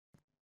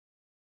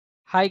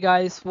Hi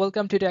guys,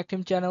 welcome to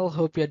Tactim channel.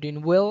 Hope you're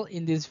doing well.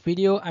 In this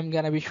video, I'm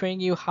gonna be showing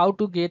you how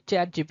to get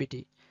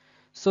ChatGPT.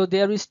 So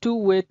there is two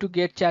ways to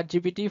get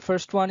ChatGPT.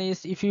 First one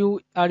is if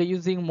you are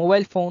using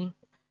mobile phone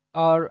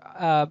or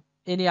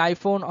any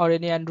iPhone or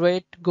any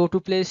Android, go to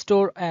Play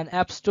Store and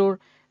App Store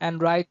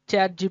and write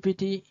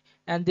ChatGPT,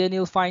 and then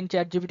you'll find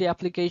ChatGPT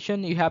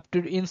application. You have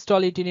to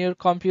install it in your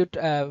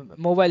computer,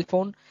 mobile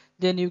phone,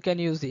 then you can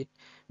use it.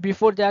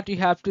 Before that, you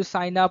have to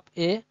sign up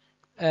a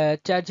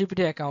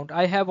ChatGPT account.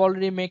 I have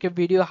already made a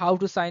video how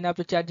to sign up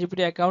a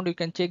ChatGPT account. You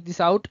can check this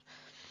out.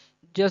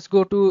 Just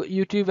go to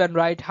YouTube and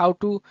write how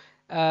to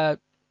uh,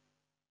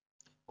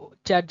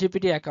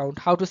 ChatGPT account,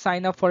 how to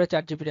sign up for a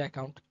ChatGPT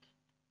account.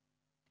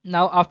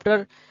 Now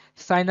after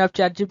sign up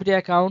ChatGPT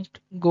account,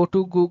 go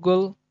to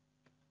Google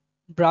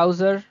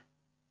browser,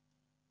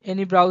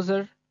 any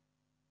browser,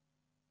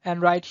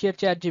 and write here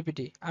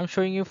ChatGPT. I'm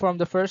showing you from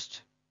the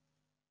first.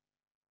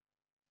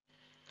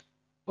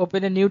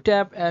 Open a new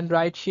tab and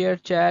write here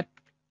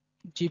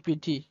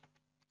ChatGPT.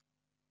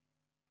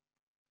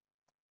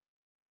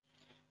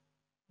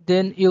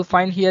 Then you'll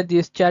find here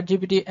this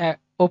ChatGPT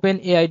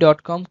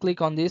openai.com.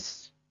 Click on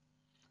this.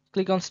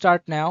 Click on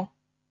start now.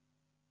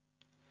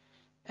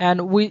 And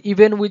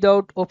even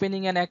without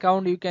opening an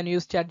account, you can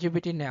use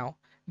ChatGPT now.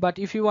 But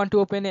if you want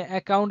to open an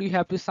account, you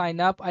have to sign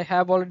up. I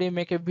have already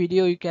made a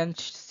video. You can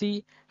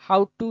see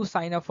how to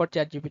sign up for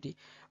ChatGPT.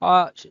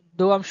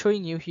 Though I'm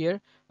showing you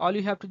here, all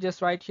you have to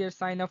just write here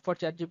sign up for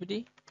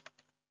ChatGPT.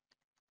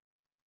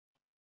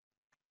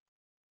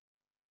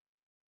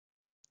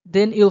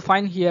 Then you'll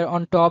find here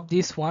on top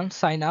this one,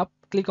 sign up.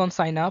 Click on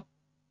sign up.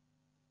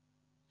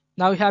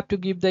 Now you have to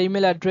give the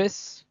email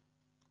address.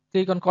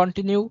 Click on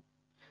continue.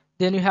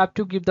 Then you have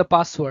to give the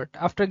password.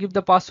 After give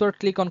the password,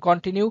 click on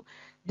continue.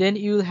 Then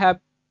you will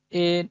have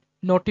a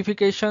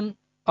notification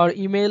or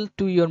email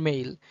to your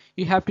mail.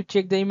 You have to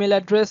check the email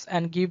address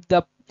and give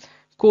the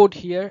code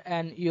here,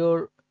 and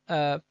your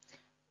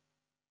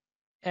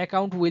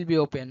account will be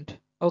opened.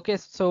 Okay,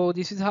 so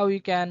this is how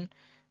you can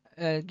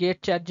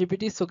get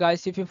ChatGPT. So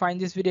guys, if you find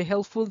this video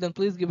helpful, then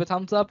please give a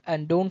thumbs up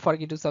and don't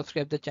forget to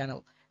subscribe the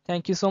channel.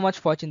 Thank you so much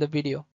for watching the video.